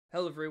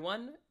Hello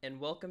everyone,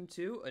 and welcome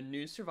to a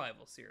new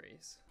survival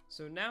series.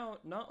 So now,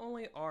 not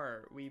only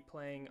are we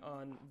playing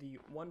on the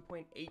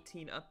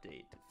 1.18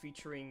 update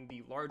featuring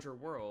the larger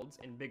worlds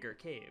and bigger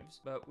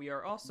caves, but we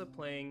are also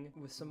playing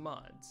with some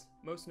mods.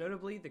 Most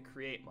notably the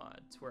Create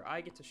mods, where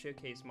I get to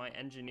showcase my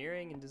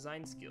engineering and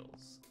design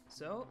skills.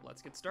 So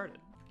let's get started.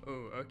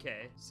 Oh,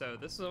 okay, so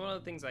this is one of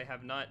the things I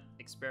have not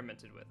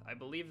experimented with. I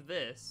believe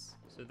this,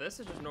 so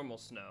this is just normal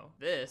snow.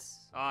 This,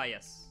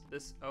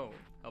 oh,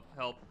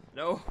 help,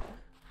 no.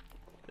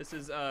 This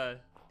is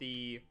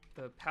the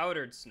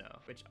powdered snow,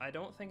 which I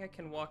don't think I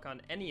can walk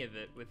on any of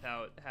it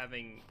without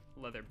having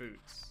leather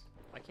boots.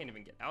 I can't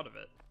even get out of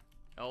it.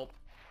 Help.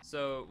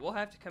 So we'll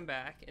have to come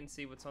back and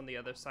see what's on the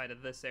other side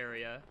of this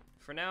area.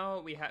 For now,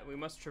 we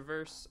must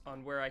traverse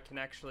on where I can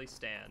actually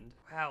stand.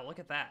 Wow, look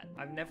at that.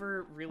 I've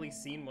never really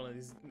seen one of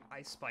these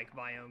ice spike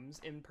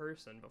biomes in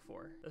person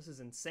before. This is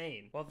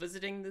insane. While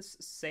visiting this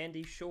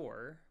sandy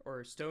shore,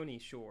 or stony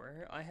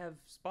shore, I have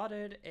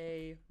spotted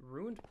a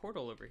ruined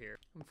portal over here.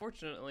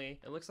 Unfortunately,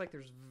 it looks like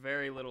there's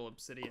very little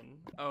obsidian.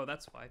 Oh,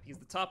 that's why, because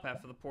the top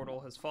half of the portal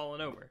has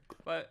fallen over.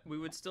 But we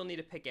would still need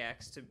a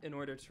pickaxe in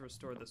order to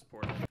restore this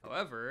portal.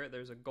 However,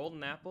 there's a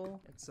golden apple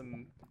and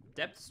some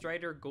Depth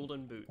Strider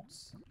golden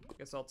boots.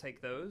 Guess I'll take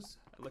those.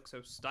 I look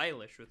so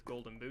stylish with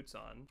golden boots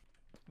on.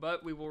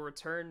 But we will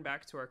return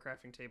back to our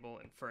crafting table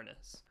and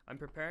furnace. I'm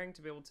preparing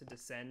to be able to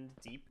descend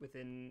deep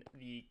within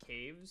the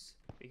caves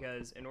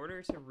because in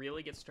order to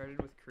really get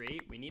started with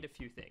Create, we need a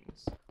few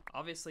things.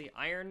 Obviously,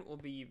 iron will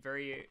be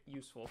very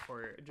useful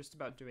for just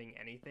about doing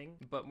anything,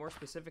 but more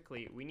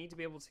specifically, we need to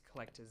be able to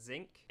collect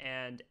zinc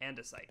and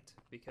andesite,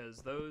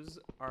 because those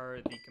are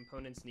the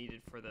components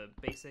needed for the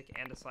basic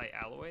andesite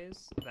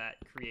alloys that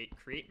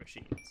create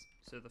machines.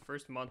 So the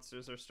first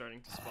monsters are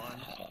starting to spawn.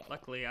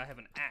 Luckily, I have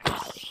an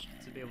axe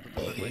to be able to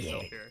defend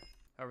myself here.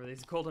 However,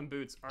 these golden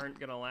boots aren't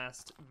gonna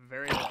last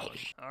very long.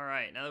 All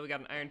right, now that we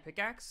got an iron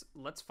pickaxe,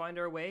 let's find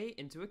our way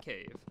into a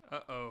cave.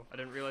 Uh-oh, I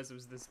didn't realize it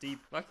was this deep.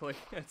 Luckily,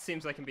 it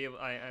seems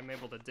I'm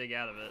able to dig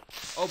out of it.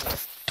 Oh boy.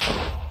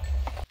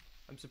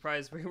 I'm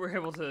surprised we were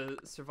able to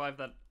survive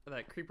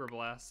that creeper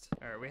blast.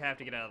 All right, we have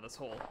to get out of this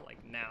hole,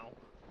 like now.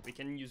 We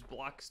can use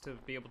blocks to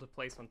be able to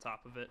place on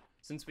top of it.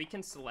 Since we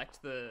can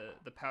select the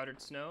powdered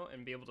snow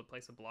and be able to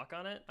place a block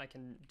on it, I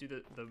can do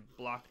the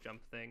block jump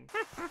thing.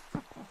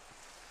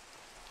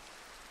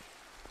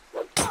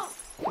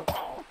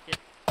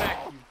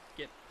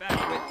 Get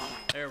back.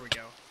 There we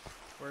go.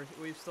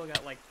 We've still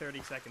got like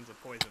 30 seconds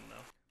of poison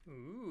though.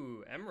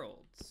 Ooh,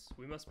 emeralds.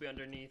 We must be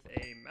underneath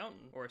a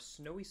mountain or a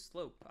snowy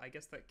slope. I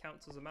guess that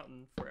counts as a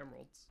mountain for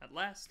emeralds. At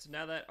last,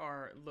 now that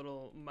our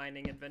little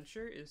mining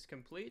adventure is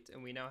complete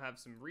and we now have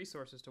some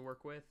resources to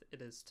work with,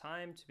 it is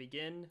time to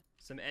begin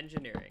some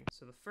engineering.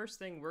 So the first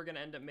thing we're gonna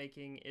end up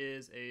making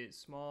is a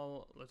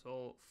small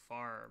little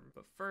farm.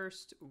 But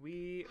first,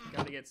 we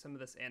gotta get some of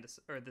this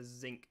the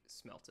zinc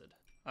smelted.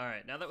 All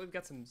right, now that we've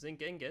got some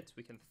zinc ingots,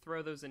 we can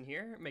throw those in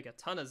here, make a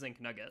ton of zinc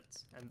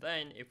nuggets. And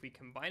then if we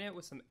combine it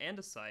with some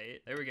andesite,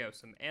 there we go,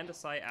 some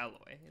andesite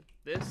alloy.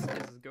 This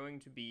is going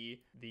to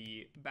be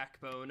the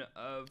backbone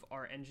of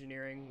our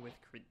engineering with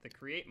the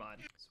Create mod.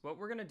 So what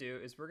we're gonna do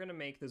is we're gonna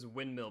make this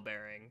windmill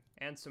bearing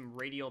and some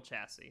radial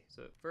chassis.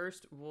 So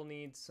first we'll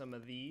need some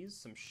of these,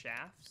 some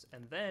shafts,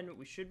 and then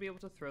we should be able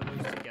to throw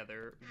those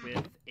together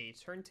with a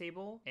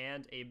turntable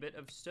and a bit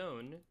of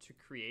stone to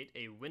create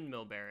a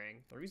windmill bearing.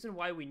 The reason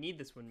why we need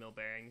this windmill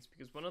bearing is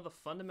because one of the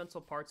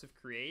fundamental parts of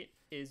Create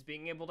is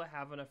being able to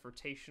have enough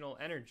rotational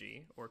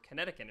energy or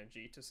kinetic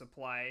energy to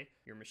supply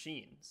your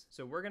machines.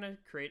 So we're gonna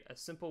create a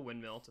simple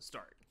windmill to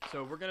start.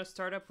 So we're gonna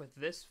start up with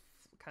this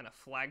kind of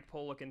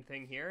flagpole looking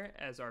thing here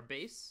as our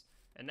base.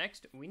 And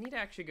next, we need to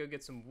actually go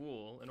get some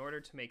wool in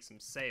order to make some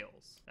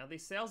sails. Now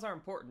these sails are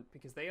important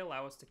because they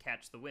allow us to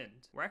catch the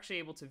wind. We're actually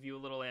able to view a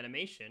little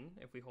animation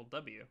if we hold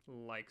W,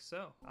 like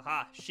so.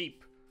 Aha,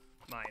 sheep.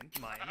 Mine.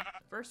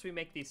 First we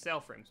make these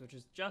sail frames, which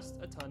is just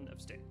a ton of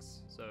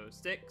sticks. So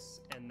sticks,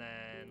 and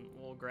then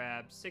we'll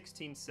grab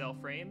 16 sail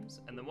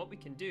frames, and then what we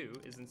can do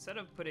is instead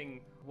of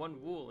putting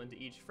one wool into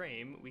each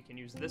frame, we can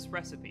use this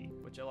recipe,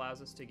 which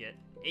allows us to get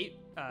 8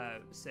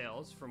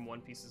 sails from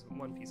one piece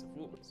of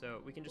wool.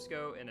 So we can just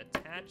go and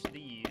attach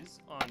these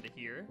onto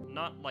here,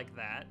 not like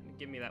that.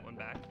 Give me that one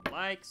back,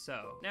 like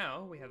so.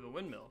 Now we have a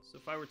windmill. So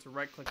if I were to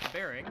right-click the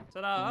bearing,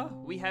 ta-da,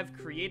 we have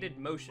created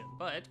motion.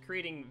 But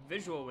creating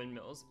visual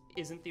windmills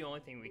isn't the only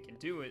thing we can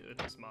do with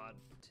this mod.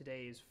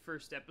 Today's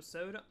first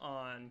episode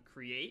on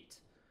Create.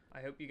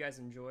 I hope you guys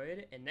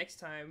enjoyed, and next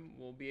time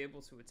we'll be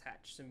able to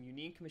attach some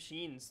unique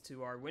machines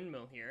to our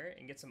windmill here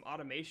and get some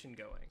automation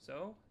going.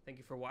 So, thank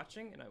you for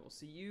watching, and I will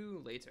see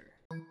you later.